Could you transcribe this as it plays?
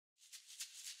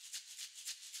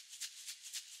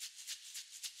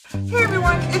Hey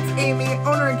everyone, it's Amy,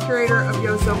 owner and curator of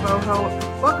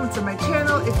YosoBoho. Welcome to my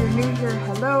channel. If you're new here,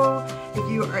 hello. If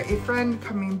you are a friend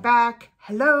coming back,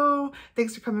 hello.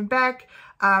 Thanks for coming back.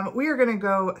 We are gonna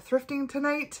go thrifting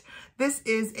tonight. This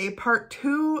is a part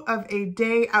 2 of a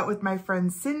day out with my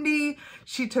friend Cindy.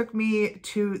 She took me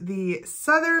to the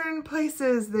southern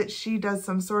places that she does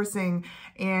some sourcing,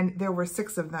 and there were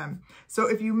 6 of them. So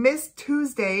if you missed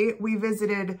Tuesday, we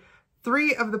visited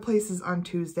 3 of the places on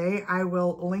Tuesday. I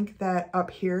will link that up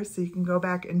here so you can go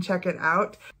back and check it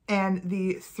out. And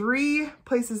the 3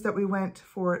 places that we went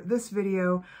for this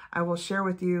video, I will share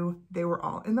with you. They were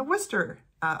all in the Wooster,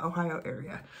 Ohio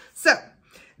area. So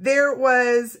there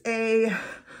was a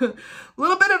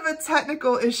little bit of a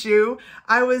technical issue.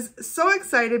 I was so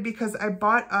excited because I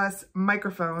bought us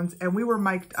microphones and we were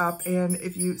mic'd up, and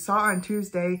if you saw on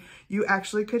Tuesday, you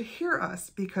actually could hear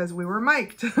us because we were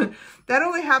mic'd. That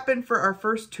only happened for our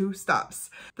first 2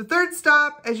 stops. The 3rd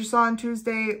stop, as you saw on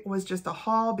Tuesday, was just a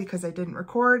haul because I didn't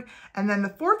record. And then the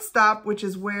 4th stop, which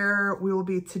is where we will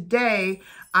be today,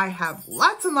 I have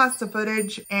lots and lots of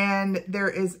footage and there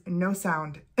is no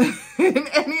sound in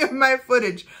any of my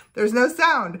footage. There's no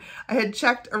sound. I had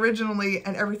checked originally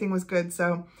and everything was good,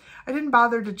 so I didn't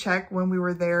bother to check when we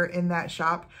were there in that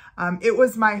shop. It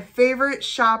was my favorite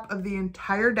shop of the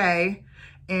entire day,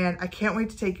 and I can't wait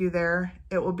to take you there.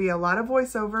 It will be a lot of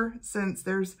voiceover since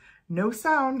there's no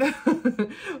sound,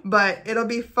 but it'll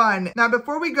be fun. Now,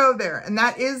 before we go there, and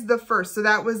that is the first, so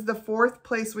that was the 4th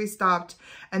place we stopped,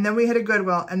 and then we hit a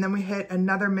Goodwill, and then we hit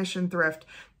another Mission Thrift.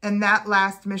 And that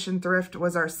last Mission Thrift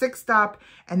was our 6th stop,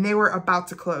 and they were about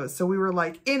to close. So we were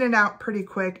like in and out pretty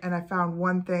quick, and I found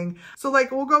one thing. So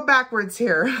like, we'll go backwards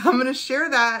here. I'm gonna share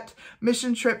that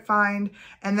Mission Trip find,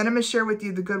 and then I'm gonna share with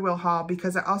you the Goodwill haul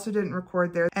because I also didn't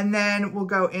record there. And then we'll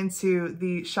go into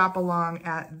the shop along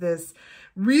at this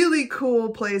really cool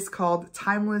place called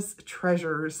Timeless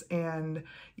Treasures. And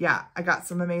yeah, I got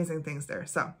some amazing things there.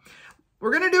 So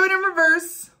we're gonna do it in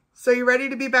reverse. So you ready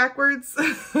to be backwards?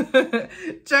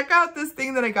 Check out this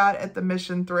thing that I got at the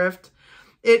Mission Thrift.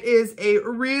 It is a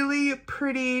really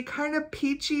pretty kind of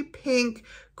peachy pink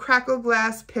crackle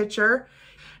glass pitcher.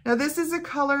 Now this is a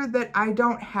color that I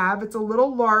don't have. It's a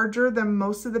little larger than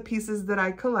most of the pieces that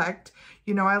I collect.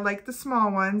 You know, I like the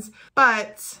small ones,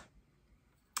 but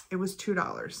it was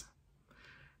 $2.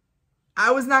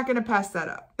 I was not gonna pass that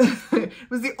up. It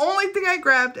was the only thing I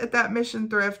grabbed at that Mission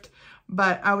Thrift,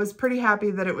 but I was pretty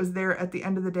happy that it was there at the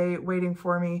end of the day waiting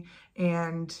for me.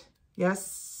 And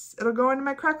yes, it'll go into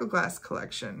my crackle glass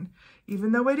collection,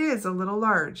 even though it is a little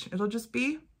large. It'll just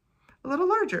be a little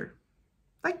larger,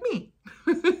 like me.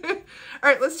 All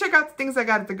right, let's check out the things I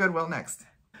got at the Goodwill next.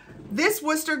 This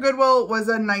Wooster Goodwill was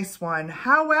a nice one.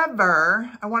 However,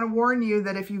 I want to warn you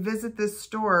that if you visit this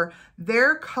store,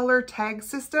 their color tag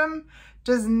system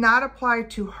does not apply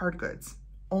to hard goods,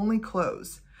 only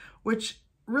clothes, which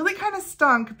really kind of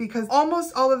stunk because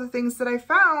almost all of the things that I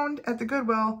found at the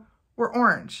Goodwill were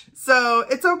orange. So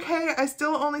it's okay. I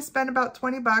still only spent about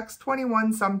 20 bucks,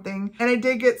 21 something, and I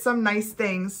did get some nice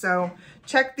things. So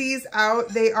check these out.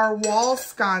 They are wall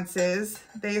sconces.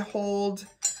 They hold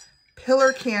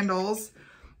pillar candles.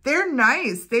 They're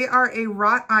nice. They are a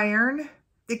wrought iron.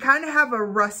 They kind of have a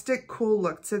rustic, cool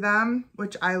look to them,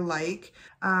 which I like.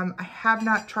 I have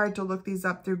not tried to look these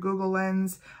up through Google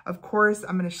Lens. Of course,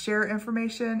 I'm going to share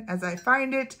information as I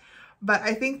find it, but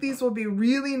I think these will be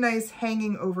really nice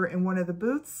hanging over in one of the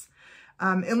booths,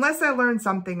 unless I learn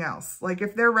something else. Like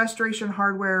if they're restoration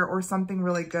hardware or something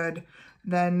really good,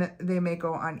 then they may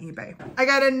go on eBay. I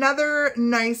got another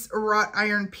nice wrought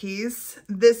iron piece.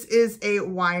 This is a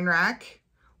wine rack.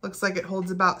 Looks like it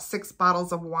holds about 6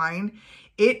 bottles of wine.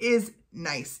 It is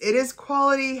nice. It is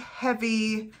quality,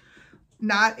 heavy,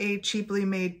 not a cheaply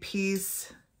made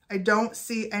piece. I don't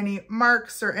see any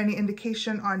marks or any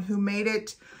indication on who made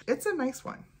it. It's a nice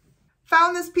one.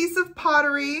 Found this piece of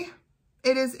pottery.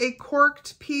 It is a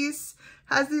corked piece,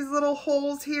 has these little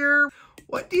holes here.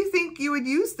 What do you think you would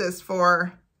use this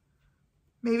for?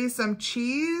 Maybe some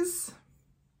cheese?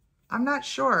 I'm not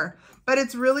sure, but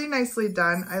it's really nicely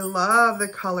done. I love the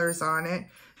colors on it.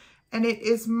 And it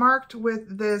is marked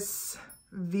with this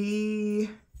VGVS.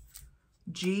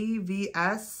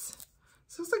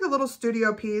 So it's like a little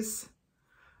studio piece.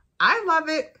 I love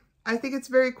it. I think it's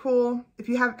very cool. If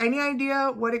you have any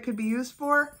idea what it could be used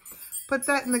for, put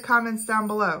that in the comments down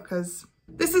below, because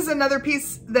this is another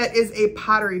piece that is a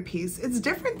pottery piece. It's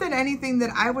different than anything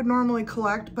that I would normally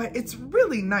collect, but it's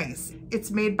really nice. It's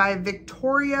made by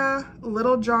Victoria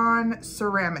Littlejohn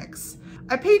Ceramics.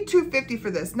 I paid $2.50 for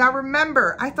this. Now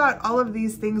remember, I thought all of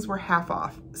these things were half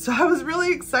off. So I was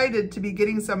really excited to be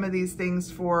getting some of these things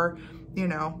for you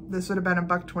know, this would have been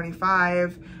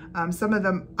 $1.25. Some of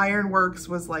the ironworks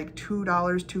was like $2,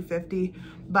 $2.50,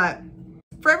 but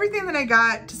for everything that I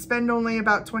got to spend only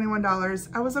about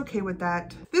 $21, I was okay with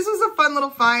that. This was a fun little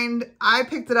find. I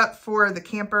picked it up for the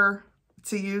camper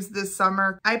to use this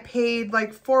summer. I paid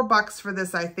like $4 for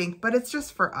this, I think, but it's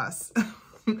just for us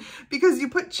because you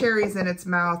put cherries in its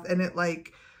mouth and it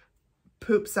like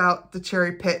poops out the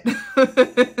cherry pit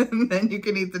and then you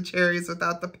can eat the cherries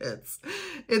without the pits.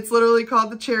 It's literally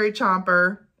called the cherry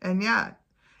chomper, and yeah,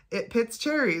 it pits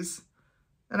cherries,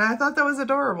 and I thought that was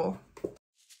adorable.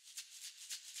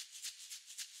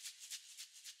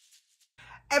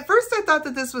 At first, I thought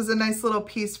that this was a nice little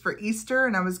piece for Easter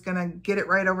and I was gonna get it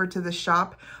right over to the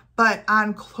shop, but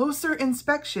on closer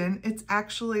inspection, it's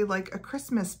actually like a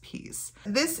Christmas piece.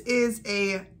 This is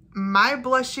a My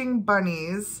Blushing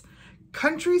Bunnies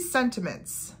Country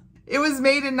Sentiments. It was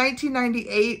made in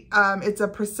 1998. It's a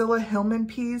Priscilla Hillman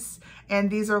piece, and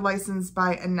these are licensed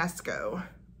by UNESCO.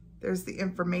 There's the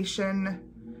information.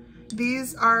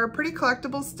 These are pretty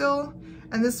collectible still.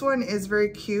 And this one is very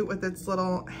cute with its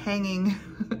little hanging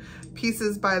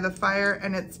pieces by the fire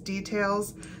and its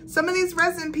details. Some of these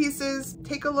resin pieces,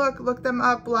 take a look them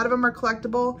up. A lot of them are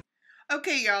collectible.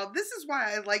 Okay, y'all, this is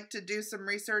why I like to do some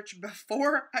research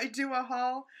before I do a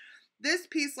haul. This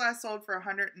piece last sold for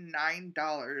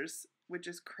 $109, which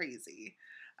is crazy.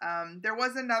 There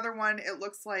was another one, it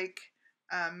looks like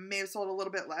may have sold a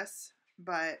little bit less,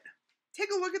 but take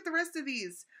a look at the rest of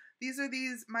these. These are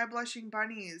these My Blushing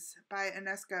Bunnies by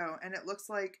UNESCO, and it looks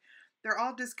like they're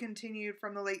all discontinued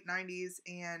from the late 90s,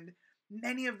 and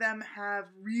many of them have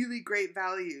really great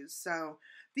values. So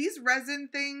these resin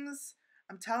things,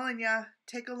 I'm telling ya,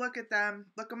 take a look at them,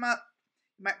 look them up.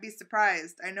 You might be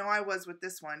surprised. I know I was with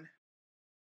this one.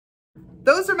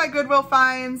 Those are my Goodwill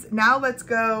finds. Now let's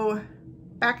go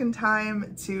back in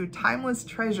time to Timeless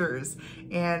Treasures,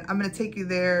 and I'm gonna take you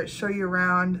there, show you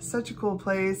around. Such a cool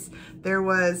place. There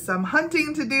was some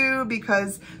hunting to do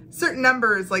because certain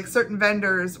numbers, like certain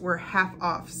vendors, were half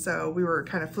off. So we were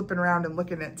kind of flipping around and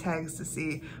looking at tags to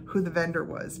see who the vendor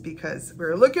was because we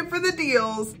were looking for the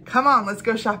deals. Come on, let's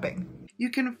go shopping.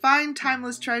 You can find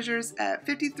Timeless Treasures at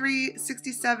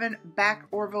 5367 Back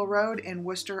Orville Road in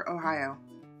Wooster, Ohio.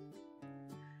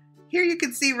 Here you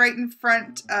can see right in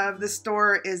front of the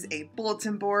store is a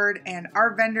bulletin board, and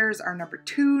our vendors are number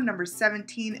 2, number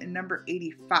 17, and number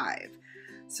 85.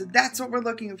 So that's what we're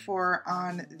looking for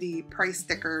on the price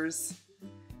stickers.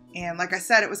 And like I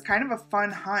said, it was kind of a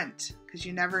fun hunt because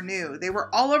you never knew. They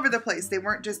were all over the place. They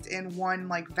weren't just in one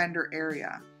like vendor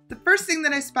area. The first thing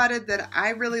that I spotted that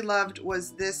I really loved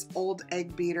was this old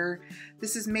egg beater.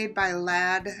 This is made by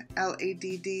Ladd,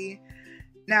 L-A-D-D.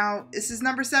 Now, this is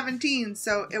number 17,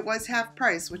 so it was half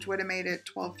price, which would have made it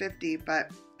 $12.50,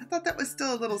 but I thought that was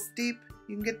still a little steep.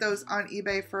 You can get those on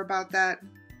eBay for about that.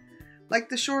 Like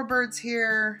the shorebirds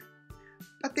here,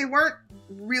 but they weren't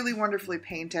really wonderfully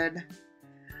painted.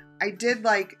 I did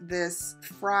like this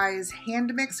fries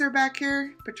hand mixer back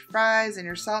here. Put your fries and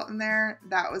your salt in there.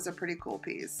 That was a pretty cool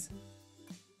piece.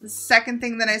 The second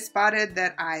thing that I spotted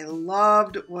that I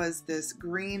loved was this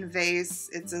green vase.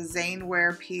 It's a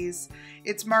Zaneware piece.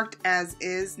 It's marked as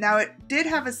is. Now it did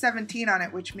have a 17 on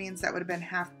it, which means that would have been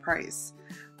half price.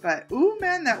 But ooh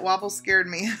man, that wobble scared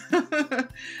me.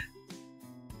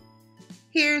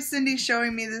 Here's Cindy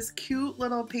showing me this cute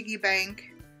little piggy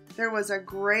bank. There was a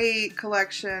great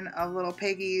collection of little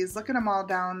piggies. Look at them all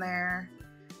down there.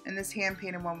 And this hand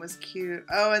painted one was cute.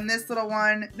 Oh, and this little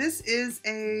one, this is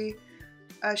a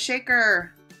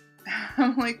shaker.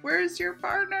 I'm like, where's your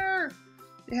partner?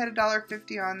 They had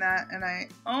 $1.50 on that, and I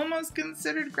almost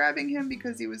considered grabbing him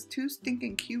because he was too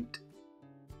stinking cute.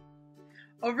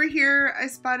 Over here, I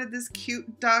spotted this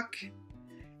cute duck.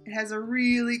 It has a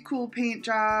really cool paint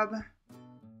job.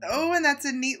 Oh, and that's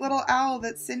a neat little owl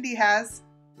that Cindy has.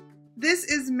 This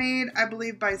is made, I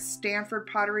believe, by Stanford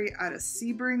Pottery out of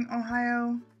Sebring,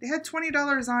 Ohio. They had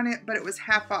 $20 on it, but it was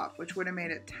half off, which would have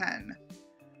made it $10.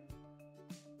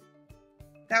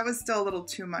 That was still a little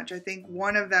too much. I think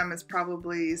one of them is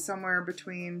probably somewhere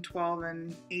between 12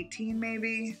 and 18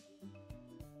 maybe.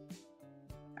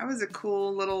 That was a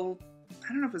cool little, I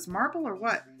don't know if it was marble or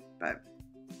what, but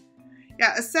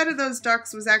yeah, a set of those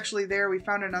ducks was actually there. We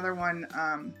found another one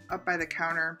up by the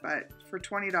counter, but for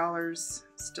 $20,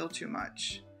 still too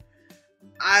much.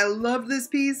 I love this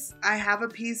piece. I have a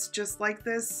piece just like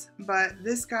this, but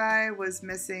this guy was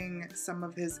missing some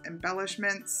of his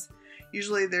embellishments.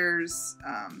 Usually there's,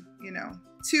 you know,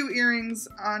 2 earrings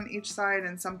on each side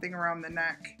and something around the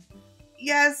neck.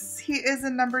 Yes, he is a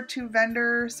number 2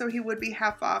 vendor, so he would be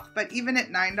half off, but even at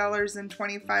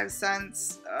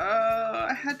 $9.25,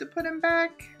 I had to put him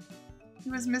back. He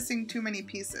was missing too many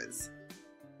pieces.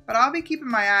 But I'll be keeping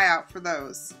my eye out for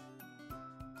those.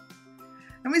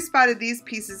 And we spotted these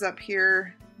pieces up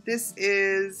here. This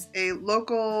is a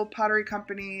local pottery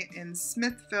company in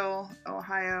Smithville,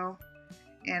 Ohio.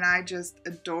 And I just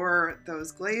adore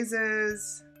those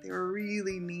glazes. They were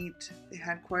really neat. They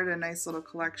had quite a nice little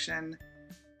collection.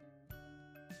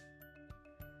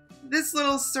 This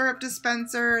little syrup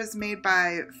dispenser is made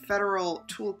by Federal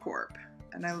Tool Corp.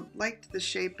 And I liked the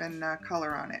shape and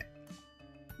color on it.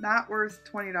 Not worth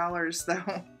 $20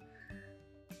 though.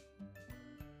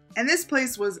 And this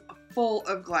place was full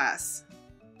of glass.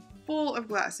 Full of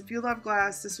glass. If you love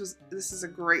glass, this is a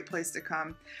great place to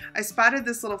come. I spotted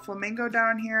this little flamingo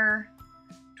down here.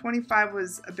 $25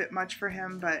 was a bit much for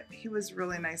him, but he was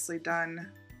really nicely done.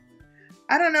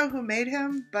 I don't know who made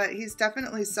him, but he's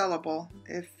definitely sellable.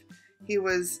 If he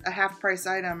was a half-price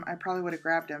item, I probably would have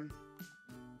grabbed him.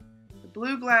 The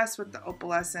blue glass with the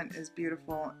opalescent is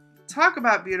beautiful. Talk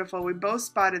about beautiful. We both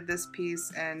spotted this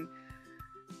piece and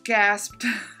gasped.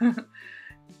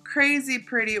 Crazy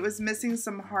pretty. It was missing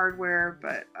some hardware,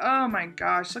 but oh my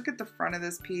gosh, look at the front of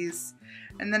this piece.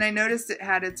 And then I noticed it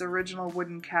had its original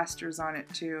wooden casters on it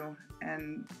too.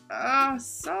 And oh,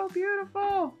 so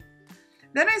beautiful.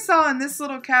 Then I saw in this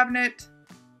little cabinet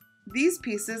these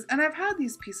pieces, and I've had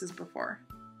these pieces before.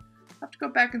 I'll have to go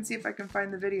back and see if I can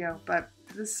find the video, but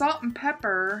the salt and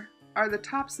pepper are the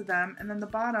tops of them, and then the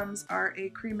bottoms are a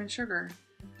cream and sugar.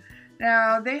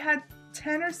 Now, they had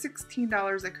 $10 or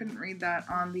 $16. I couldn't read that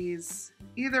on these.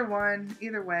 Either one,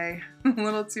 either way, a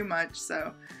little too much,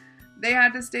 so they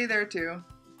had to stay there too.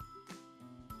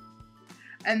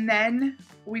 And then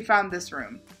we found this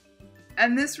room.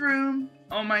 And this room,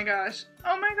 oh my gosh,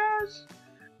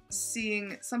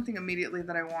 seeing something immediately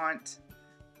that I want,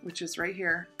 which is right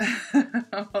here.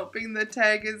 I'm hoping the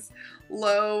tag is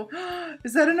low.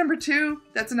 Is that a number 2?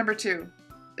 That's a number 2.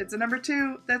 It's a number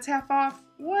 2. That's half off.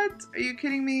 What? Are you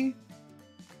kidding me?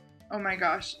 Oh my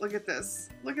gosh, look at this.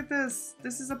 Look at this.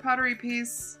 This is a pottery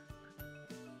piece.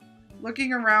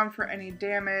 Looking around for any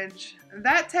damage.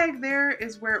 That tag there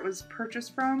is where it was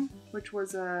purchased from, which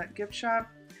was a gift shop.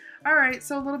 Alright,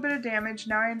 so a little bit of damage.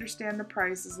 Now I understand the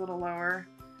price is a little lower.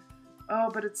 Oh,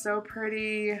 but it's so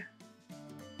pretty.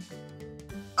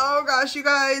 Oh gosh, you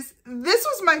guys, this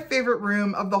was my favorite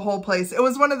room of the whole place. It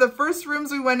was one of the first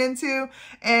rooms we went into,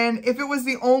 and if it was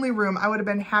the only room, I would have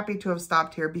been happy to have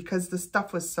stopped here because the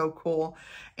stuff was so cool.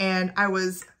 And I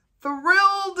was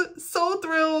thrilled, so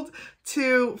thrilled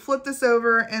to flip this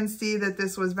over and see that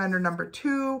this was vendor number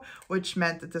 2, which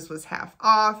meant that this was half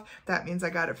off. That means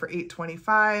I got it for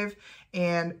 $8.25.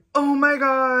 And oh my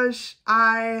gosh,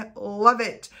 I love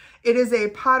it. It is a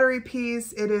pottery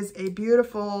piece. It is a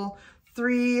beautiful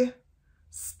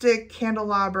 3-stick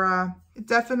candelabra. It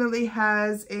definitely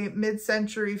has a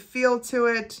mid-century feel to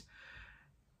it.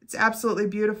 It's absolutely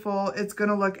beautiful. It's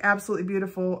gonna look absolutely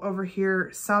beautiful over here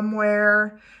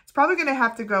somewhere. It's probably gonna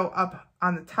have to go up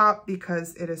on the top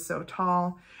because it is so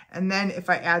tall. And then if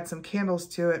I add some candles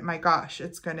to it, my gosh,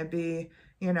 it's gonna be,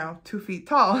 you know, 2 feet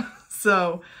tall.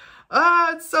 So,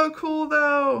 it's so cool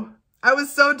though. I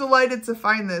was so delighted to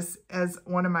find this as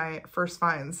one of my first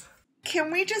finds.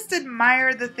 Can we just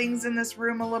admire the things in this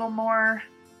room a little more?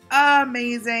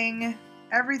 Amazing.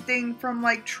 Everything from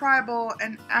like tribal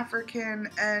and African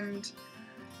and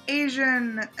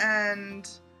Asian and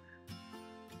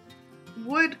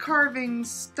wood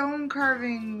carvings, stone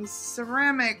carvings,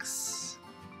 ceramics,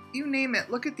 you name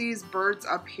it. Look at these birds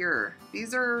up here.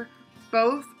 These are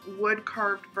both wood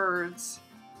carved birds,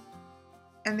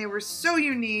 and they were so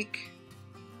unique,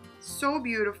 so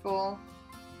beautiful.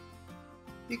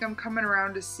 I think I'm coming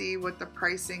around to see what the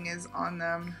pricing is on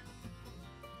them.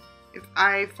 If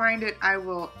I find it, I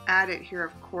will add it here,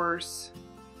 of course.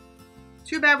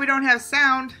 Too bad we don't have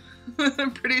sound.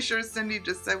 I'm pretty sure Cindy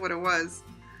just said what it was.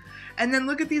 And then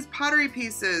look at these pottery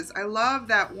pieces. I love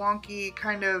that wonky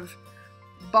kind of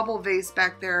bubble vase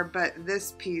back there, but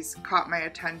this piece caught my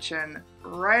attention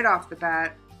right off the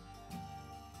bat.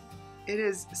 It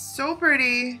is so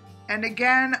pretty. And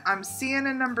again, I'm seeing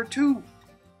a number 2.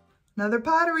 Another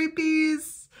pottery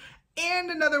piece.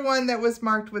 And another one that was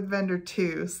marked with vendor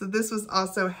 2. So this was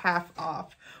also half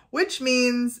off, which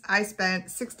means I spent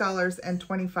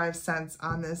 $6.25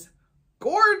 on this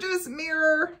gorgeous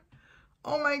mirror.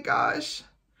 Oh my gosh.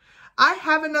 I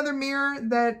have another mirror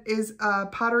that is a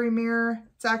pottery mirror.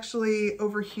 It's actually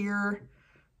over here.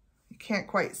 You can't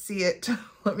quite see it.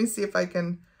 Let me see if I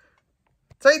can.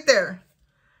 It's right there.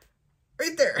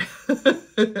 Right there.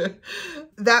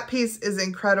 That piece is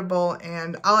incredible,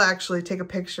 and I'll actually take a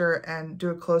picture and do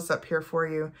a close-up here for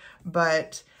you.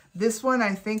 But this one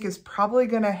I think is probably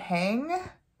gonna hang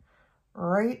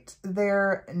right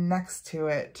there next to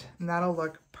it. And that'll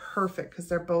look perfect because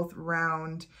they're both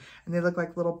round and they look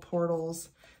like little portals.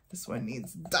 This one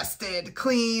needs dusted,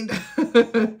 cleaned.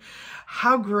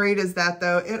 How great is that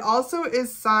though? It also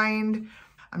is signed.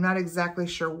 I'm not exactly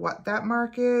sure what that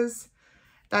mark is.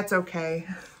 That's okay.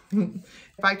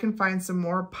 If I can find some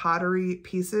more pottery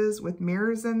pieces with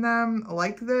mirrors in them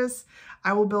like this,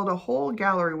 I will build a whole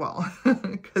gallery wall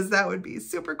because that would be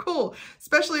super cool,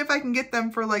 especially if I can get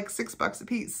them for like $6 a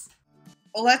piece.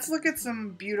 Well, let's look at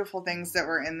some beautiful things that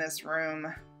were in this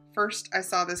room. First, I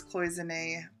saw this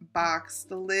cloisonne box.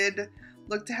 The lid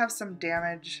looked to have some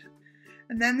damage.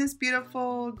 And then this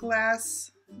beautiful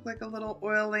glass, like a little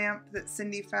oil lamp that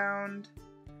Cindy found.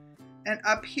 And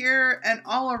up here and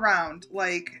all around,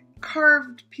 like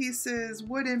carved pieces,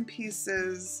 wooden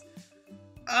pieces.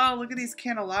 Oh, look at these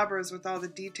candelabras with all the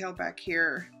detail back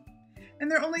here.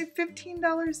 And they're only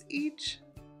 $15 each,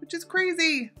 which is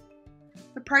crazy.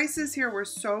 The prices here were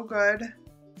so good.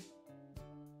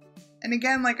 And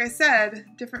again, like I said,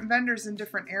 different vendors in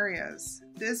different areas.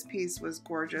 This piece was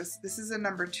gorgeous. This is a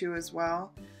number 2 as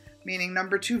well, meaning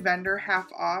number 2 vendor half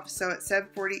off. So it said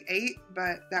 48,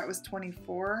 but that was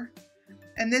 24.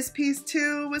 And this piece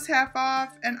too was half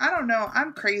off. And I don't know,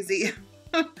 I'm crazy.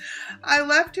 I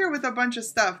left here with a bunch of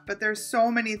stuff, but there's so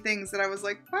many things that I was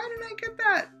like, why didn't I get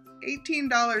that?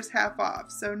 $18 half off.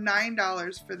 So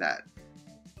 $9 for that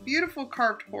beautiful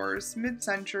carved horse,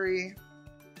 mid-century.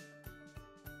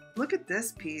 Look at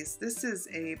this piece. This is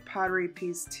a pottery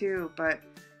piece too, but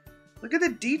look at the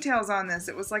details on this.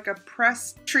 It was like a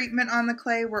press treatment on the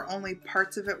clay where only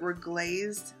parts of it were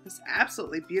glazed. It was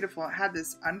absolutely beautiful. It had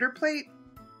this underplate.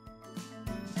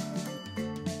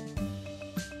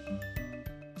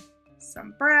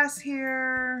 Some brass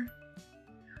here.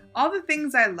 All the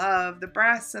things I love, the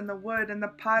brass and the wood and the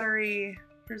pottery.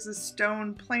 Here's a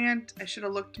stone plant. I should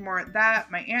have looked more at that.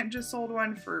 My aunt just sold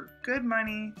one for good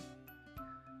money.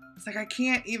 It's like I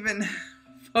can't even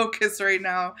focus right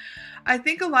now. I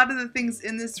think a lot of the things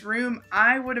in this room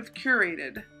I would have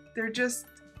curated. They're just,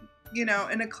 you know,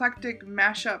 an eclectic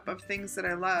mashup of things that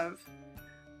I love.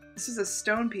 This is a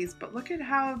stone piece, but look at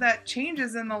how that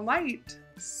changes in the light.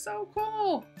 So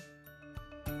cool.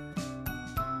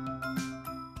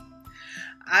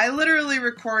 I literally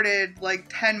recorded like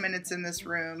 10 minutes in this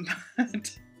room,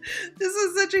 but this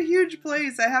is such a huge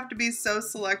place. I have to be so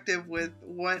selective with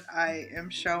what I am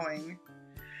showing.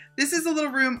 This is a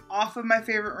little room off of my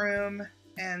favorite room,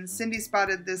 and Cindy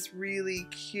spotted this really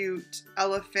cute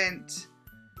elephant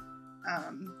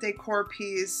decor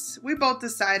piece. We both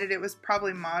decided it was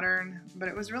probably modern, but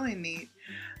it was really neat.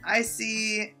 I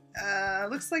see,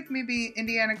 looks like maybe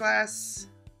Indiana glass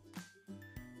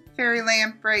fairy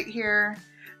lamp right here.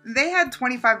 They had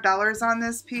 $25 on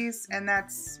this piece, and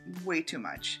that's way too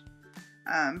much.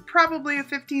 Probably a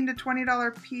 $15 to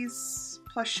 $20 piece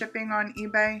plus shipping on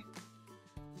eBay.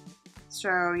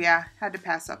 So yeah, had to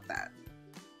pass up that.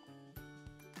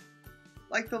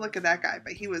 Like the look of that guy,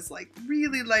 but he was like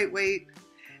really lightweight.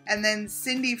 And then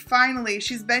Cindy finally,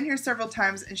 she's been here several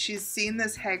times and she's seen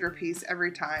this Hager piece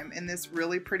every time in this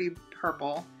really pretty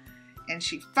purple. And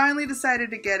she finally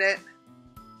decided to get it.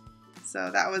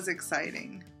 So that was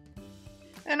exciting.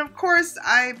 And of course,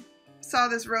 I saw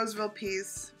this Roseville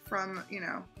piece from, you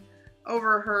know,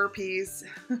 over her piece.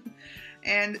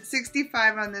 And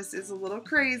 65 on this is a little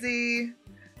crazy.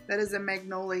 That is a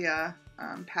magnolia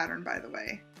pattern, by the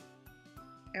way.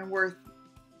 And worth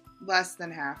less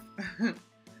than half.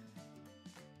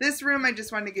 This room, I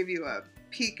just wanted to give you a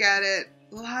peek at it.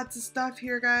 Lots of stuff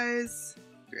here, guys,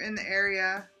 if you're in the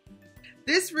area.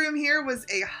 This room here was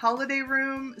a holiday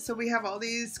room, so we have all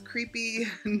these creepy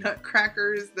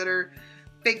nutcrackers that are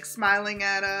fake smiling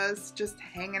at us, just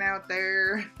hanging out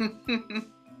there.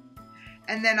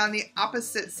 And then on the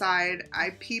opposite side,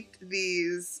 I peeped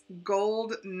these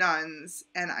gold nuns,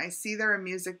 and I see they're a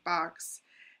music box,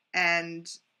 and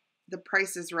the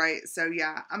price is right. So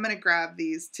yeah, I'm gonna grab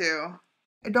these too.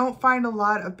 I don't find a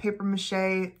lot of paper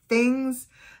mache things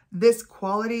this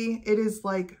quality. It is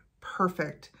like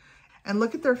perfect. And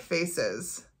look at their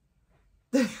faces.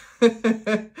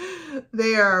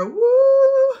 They are,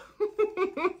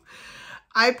 woo!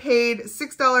 I paid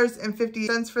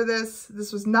 $6.50 for this.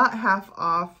 This was not half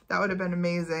off. That would have been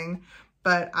amazing.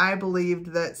 But I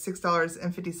believed that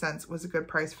 $6.50 was a good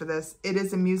price for this. It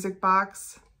is a music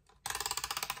box.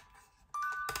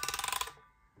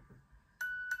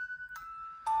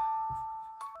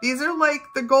 These are like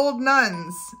the gold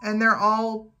nuns, and they're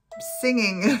all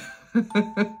singing.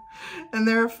 And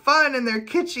they're fun and they're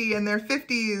kitschy and they're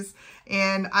 50s.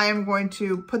 And I am going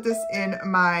to put this in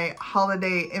my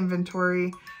holiday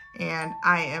inventory and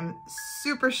I am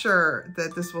super sure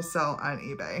that this will sell on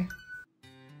eBay.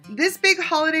 This big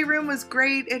holiday room was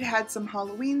great. It had some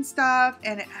Halloween stuff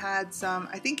and it had some,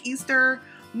 I think, Easter,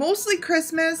 mostly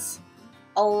Christmas,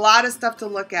 a lot of stuff to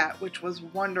look at, which was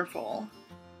wonderful.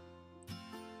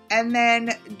 And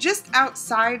then just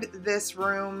outside this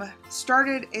room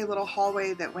started a little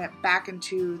hallway that went back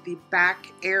into the back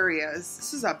areas.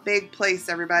 This is a big place,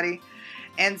 everybody.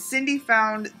 And Cindy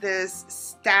found this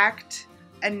stacked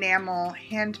enamel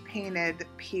hand-painted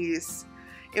piece.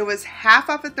 It was half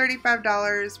off at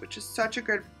 $35, which is such a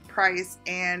good price,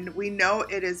 and we know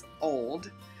it is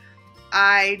old.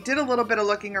 I did a little bit of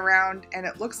looking around, and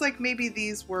it looks like maybe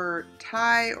these were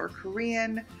Thai or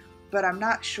Korean, but I'm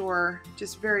not sure.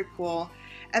 Just very cool.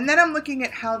 And then I'm looking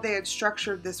at how they had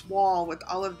structured this wall with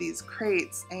all of these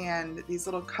crates and these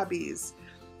little cubbies.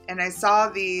 And I saw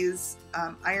these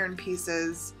iron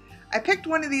pieces. I picked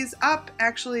one of these up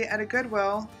actually at a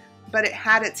Goodwill, but it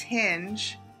had its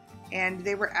hinge, and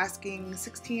they were asking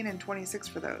 $16 and $26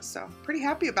 for those. So pretty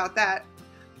happy about that.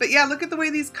 But yeah, look at the way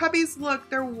these cubbies look.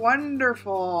 They're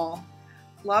wonderful.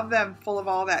 Love them, full of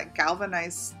all that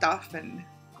galvanized stuff and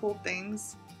cool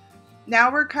things.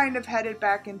 Now we're kind of headed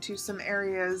back into some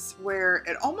areas where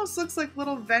it almost looks like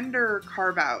little vendor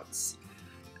carve-outs.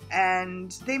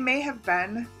 And they may have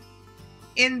been.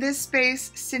 In this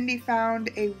space, Cindy found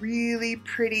a really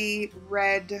pretty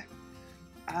red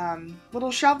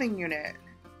little shelving unit.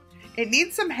 It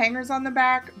needs some hangers on the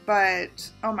back,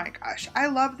 but oh my gosh, I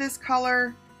love this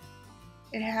color.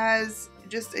 It has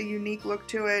just a unique look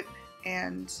to it,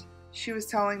 and she was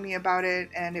telling me about it,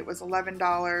 and it was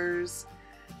 $11.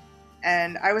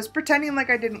 And I was pretending like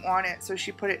I didn't want it, so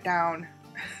she put it down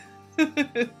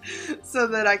so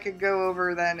that I could go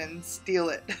over then and steal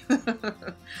it.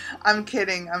 I'm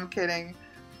kidding, I'm kidding.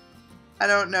 I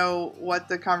don't know what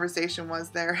the conversation was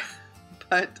there,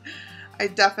 but I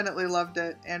definitely loved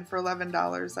it. And for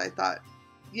 $11, I thought,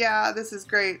 yeah, this is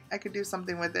great. I could do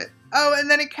something with it. Oh, and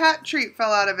then a cat treat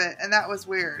fell out of it, and that was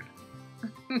weird.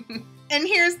 And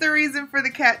here's the reason for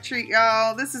the cat treat,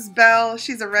 y'all. This is Belle.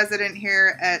 She's a resident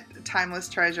here at Timeless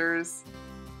Treasures.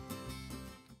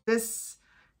 This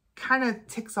kind of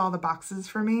ticks all the boxes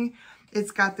for me.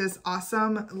 It's got this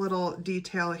awesome little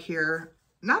detail here,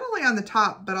 not only on the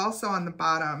top, but also on the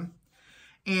bottom.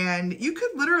 And you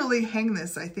could literally hang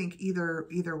this, I think,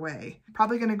 either way.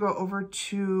 Probably going to go over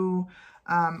to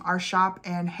our shop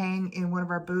and hang in one of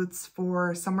our booths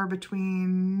for somewhere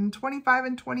between $25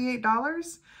 and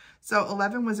 $28. So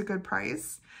 11 was a good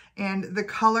price, and the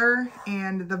color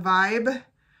and the vibe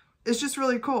is just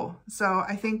really cool. So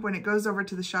I think when it goes over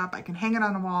to the shop, I can hang it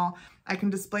on the wall, I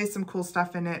can display some cool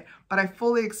stuff in it, but I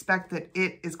fully expect that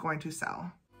it is going to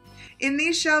sell. In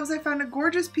these shelves, I found a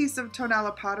gorgeous piece of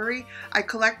Tonala pottery. I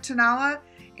collect Tonala,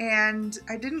 and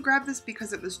I didn't grab this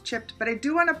because it was chipped, but I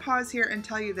do want to pause here and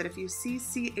tell you that if you see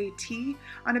CAT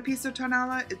on a piece of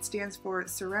Tonala, it stands for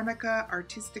Ceramica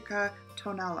Artistica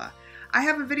Tonala. I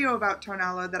have a video about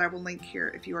Tonala that I will link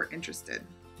here if you are interested.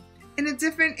 In a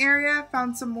different area,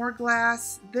 found some more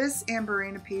glass. This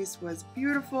Amberina piece was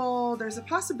beautiful. There's a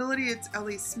possibility it's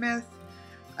Ellie Smith.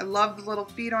 I love the little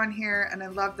feet on here, and I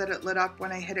love that it lit up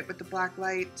when I hit it with the black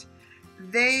light.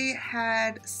 They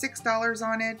had $6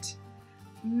 on it.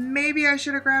 Maybe I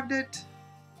should have grabbed it,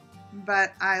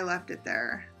 but I left it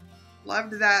there.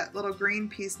 Loved that little green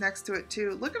piece next to it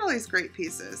too. Look at all these great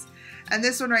pieces. And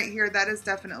this one right here, that is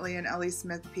definitely an Ellie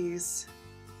Smith piece.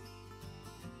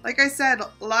 Like I said,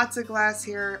 lots of glass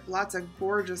here, lots of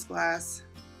gorgeous glass.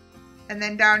 And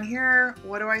then down here,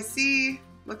 what do I see?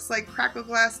 Looks like crackle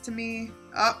glass to me.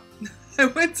 Oh, I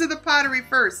went to the pottery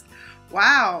first.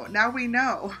 Wow, now we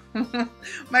know.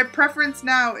 My preference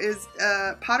now is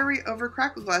pottery over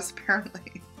crackle glass,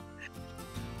 apparently.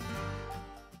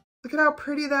 Look at how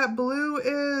pretty that blue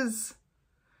is.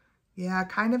 Yeah,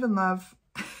 kind of in love.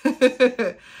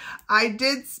 I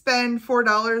did spend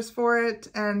 $4 for it,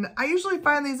 and I usually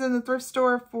find these in the thrift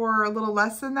store for a little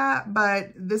less than that,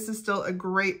 but this is still a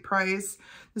great price.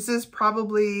 This is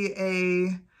probably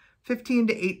a $15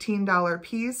 to $18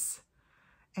 piece,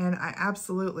 and I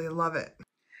absolutely love it.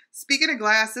 Speaking of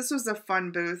glass, this was a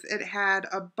fun booth. It had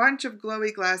a bunch of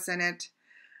glowy glass in it.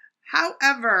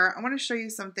 However, I want to show you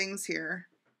some things here.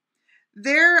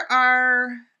 There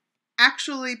are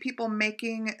actually people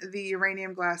making the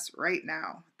uranium glass right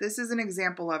now. This is an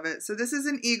example of it. So this is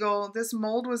an eagle. This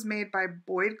mold was made by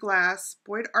Boyd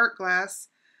Art Glass.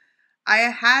 I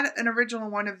had an original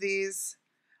one of these.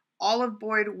 All of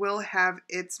Boyd will have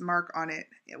its mark on it.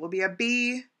 It will be a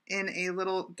B in a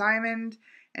little diamond,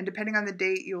 and depending on the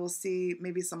date, you will see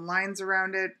maybe some lines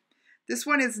around it. This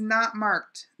one is not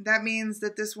marked. That means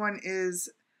that this one is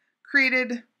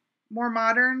created more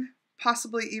modern,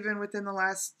 possibly even within the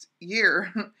last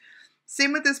year.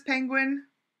 Same with this penguin.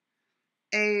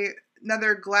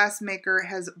 Another glass maker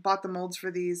has bought the molds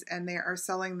for these and they are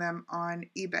selling them on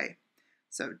eBay.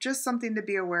 So just something to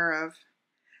be aware of.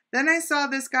 Then I saw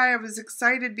this guy. I was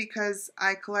excited because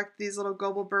I collect these little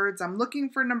gobble birds. I'm looking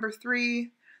for number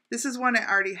 3. This is one I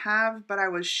already have, but I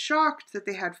was shocked that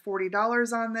they had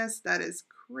 $40 on this. That is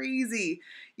crazy.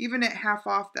 Even at half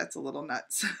off, that's a little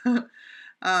nuts.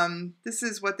 This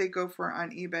is what they go for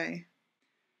on eBay.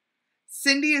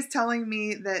 Cindy is telling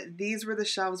me that these were the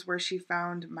shelves where she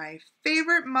found my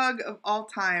favorite mug of all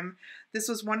time. This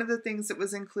was one of the things that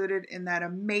was included in that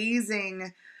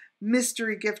amazing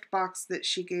mystery gift box that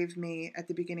she gave me at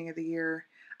the beginning of the year.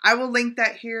 I will link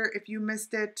that here if you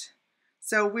missed it.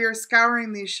 So we're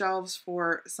scouring these shelves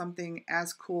for something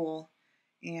as cool,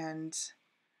 and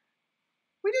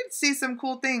we did see some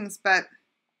cool things, but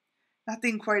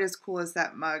nothing quite as cool as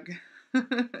that mug.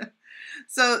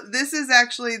 So this is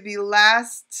actually the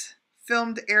last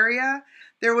filmed area.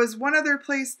 There was one other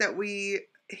place that we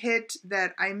hit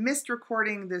that I missed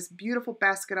recording this beautiful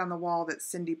basket on the wall that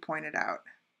Cindy pointed out.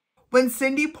 When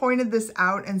Cindy pointed this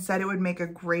out and said it would make a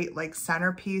great like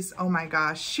centerpiece, oh my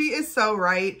gosh, she is so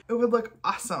right. It would look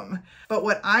awesome. But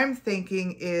what I'm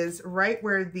thinking is right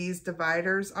where these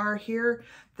dividers are here,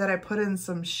 that I put in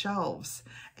some shelves.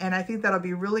 And I think that'll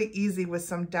be really easy with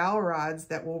some dowel rods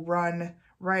that will run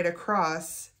right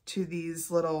across to these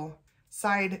little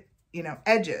side,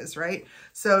 edges, right?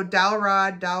 So dowel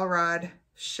rod,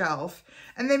 shelf.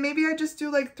 And then maybe I just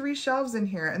do like 3 shelves in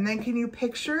here. And then can you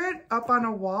picture it up on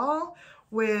a wall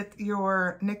with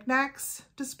your knickknacks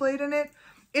displayed in it?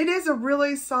 It is a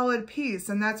really solid piece,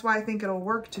 and that's why I think it'll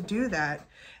work to do that.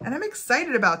 And I'm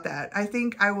excited about that. I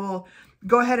think I will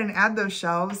go ahead and add those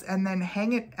shelves and then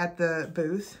hang it at the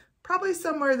booth, probably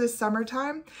somewhere this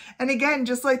summertime. And again,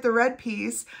 just like the red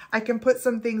piece, I can put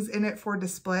some things in it for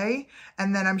display,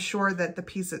 and then I'm sure that the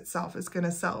piece itself is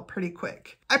gonna sell pretty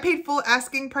quick. I paid full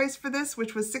asking price for this,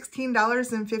 which was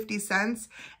 $16.50.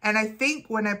 And I think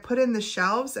when I put in the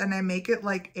shelves and I make it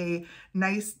like a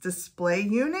nice display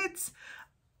unit,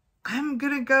 I'm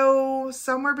gonna go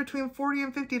somewhere between $40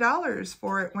 and $50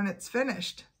 for it when it's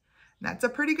finished. That's a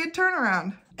pretty good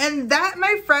turnaround. And that,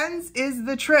 my friends, is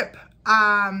the trip.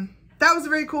 That was a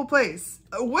very cool place.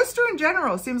 Wooster in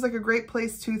general seems like a great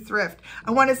place to thrift.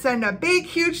 I want to send a big,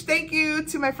 huge thank you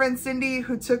to my friend Cindy,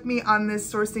 who took me on this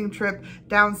sourcing trip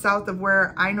down south of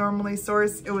where I normally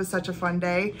source. It was such a fun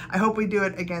day. I hope we do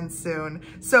it again soon.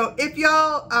 So if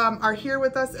y'all are here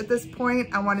with us at this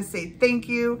point, I want to say thank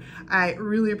you. I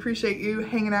really appreciate you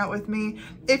hanging out with me.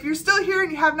 If you're still here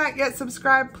and you have not yet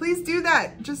subscribed, please do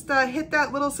that. Just hit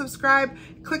that little subscribe,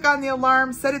 click on the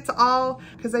alarm, set it to all,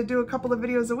 because I do a couple of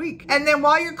videos a week. And then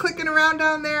while you're clicking around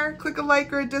down there, click a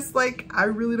like or a dislike. I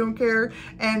really don't care.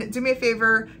 And do me a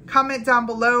favor, comment down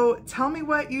below. Tell me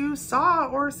what you saw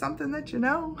or something that you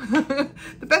know.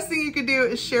 The best thing you could do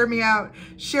is share me out.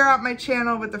 Share out my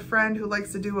channel with a friend who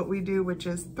likes to do what we do, which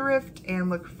is thrift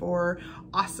and look for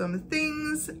awesome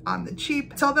things on the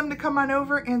cheap. Tell them to come on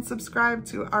over and subscribe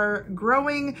to our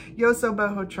growing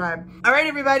YosoBoho tribe. All right,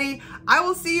 everybody, I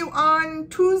will see you on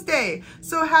Tuesday.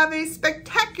 So have a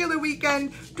spectacular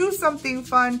weekend. Do something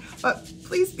fun, but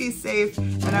please be safe,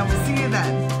 and I will see you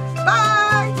then. Bye!